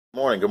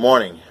Good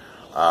morning.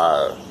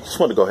 Just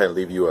wanted to go ahead and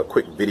leave you a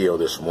quick video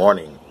this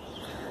morning.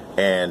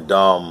 And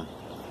it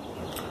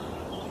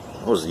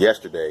was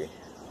yesterday.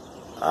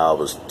 I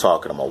was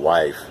talking to my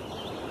wife,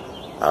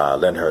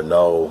 letting her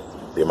know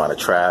the amount of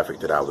traffic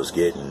that I was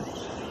getting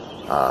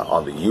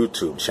on the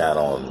YouTube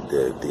channel, and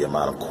the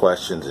amount of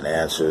questions and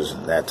answers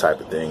and that type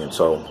of thing. And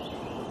so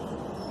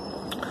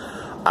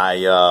I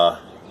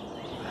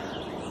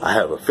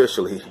have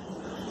officially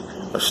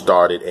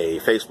started a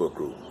Facebook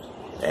group.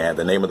 And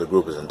the name of the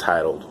group is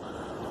entitled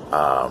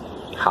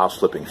House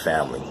Flipping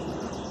Family.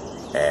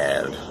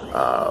 And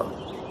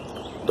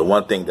the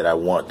one thing that I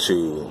want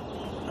to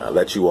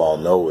let you all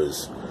know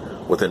is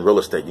within real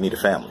estate, you need a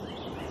family.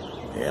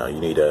 You know, you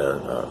need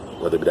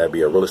whether that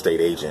be a real estate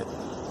agent,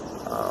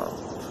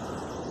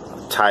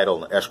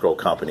 title and escrow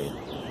company,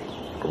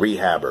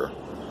 rehabber,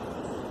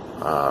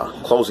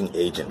 closing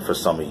agent for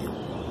some of you.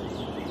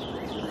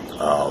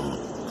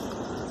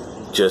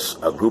 Just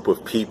a group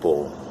of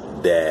people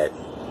that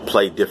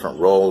play different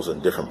roles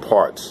and different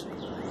parts,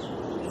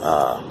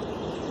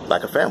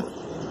 like a family.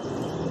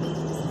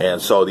 And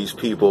so these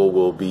people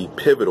will be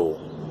pivotal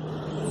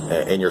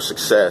in your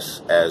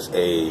success as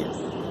a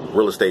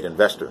real estate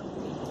investor.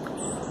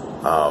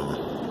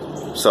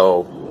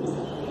 So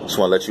just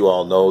want to let you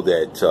all know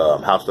that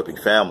House Flipping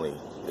Family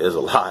is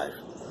alive.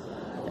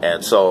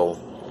 And so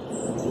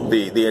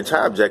the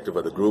entire objective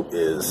of the group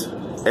is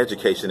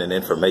education and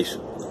information,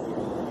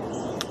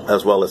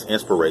 as well as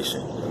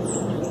inspiration.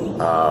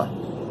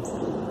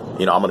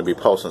 You know, I'm going to be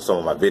posting some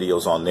of my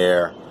videos on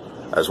there,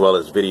 as well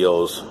as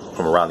videos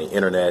from around the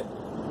internet,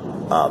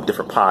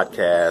 different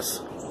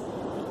podcasts,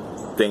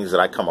 things that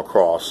I come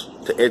across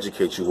to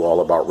educate you all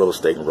about real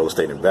estate and real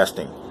estate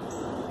investing.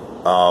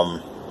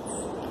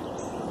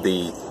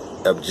 The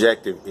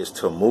objective is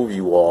to move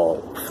you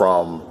all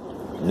from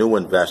new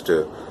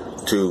investor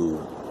to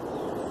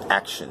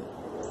action.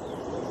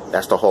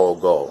 That's the whole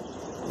goal.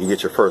 You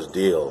get your first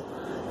deal,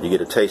 you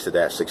get a taste of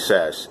that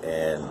success,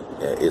 and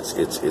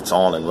it's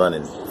on and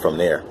running from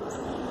there.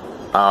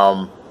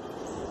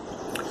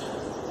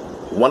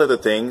 One of the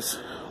things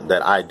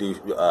that I do,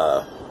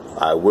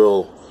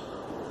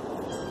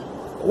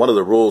 one of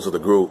the rules of the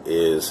group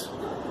is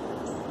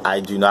I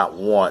do not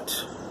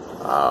want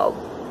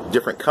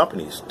different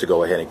companies to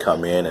go ahead and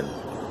come in and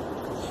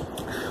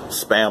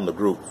spam the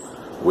group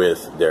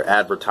with their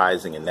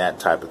advertising and that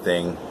type of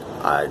thing.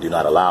 I do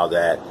not allow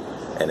that.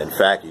 And in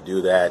fact, you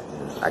do that,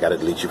 and I got to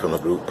delete you from the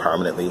group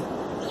permanently.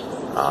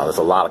 There's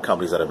a lot of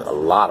companies that have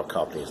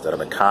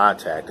been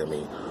contacting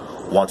me,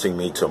 wanting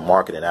me to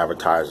market and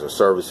advertise their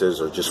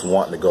services, or just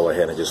wanting to go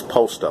ahead and just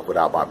post stuff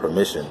without my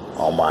permission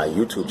on my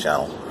YouTube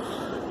channel.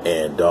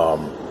 And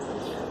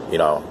you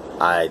know,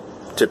 I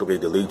typically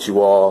delete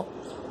you all,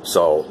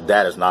 so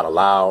that is not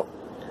allowed.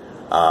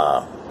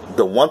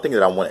 The one thing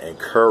that I want to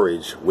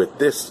encourage with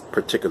this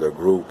particular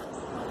group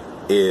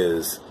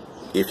is,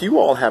 if you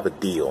all have a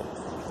deal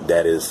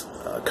that is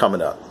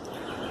coming up,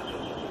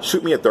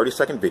 shoot me a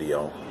 30-second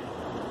video.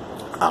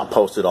 I'll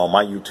post it on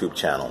my YouTube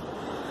channel,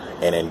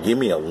 and then give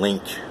me a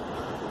link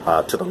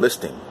to the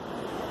listing.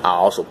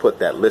 I'll also put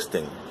that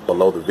listing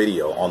below the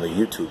video on the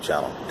YouTube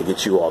channel to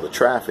get you all the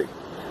traffic,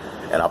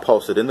 and I'll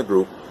post it in the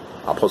group.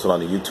 I'll post it on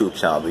the YouTube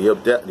channel.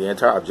 The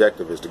entire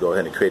objective is to go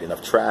ahead and create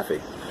enough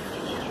traffic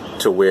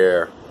to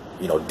where,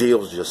 you know,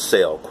 deals just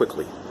sell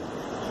quickly.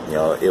 You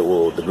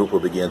know, the group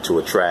will begin to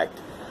attract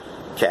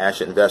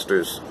cash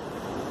investors.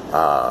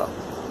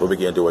 Will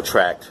begin to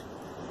attract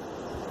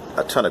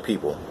a ton of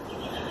people.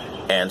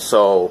 And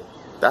so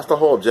that's the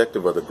whole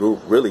objective of the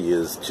group, really,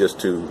 is just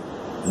to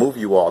move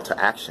you all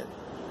to action.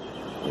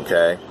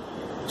 Okay?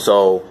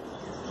 So,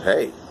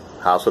 hey,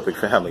 House Flipping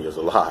Family is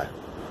alive.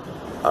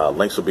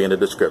 Links will be in the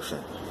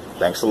description.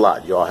 Thanks a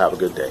lot. You all have a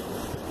good day.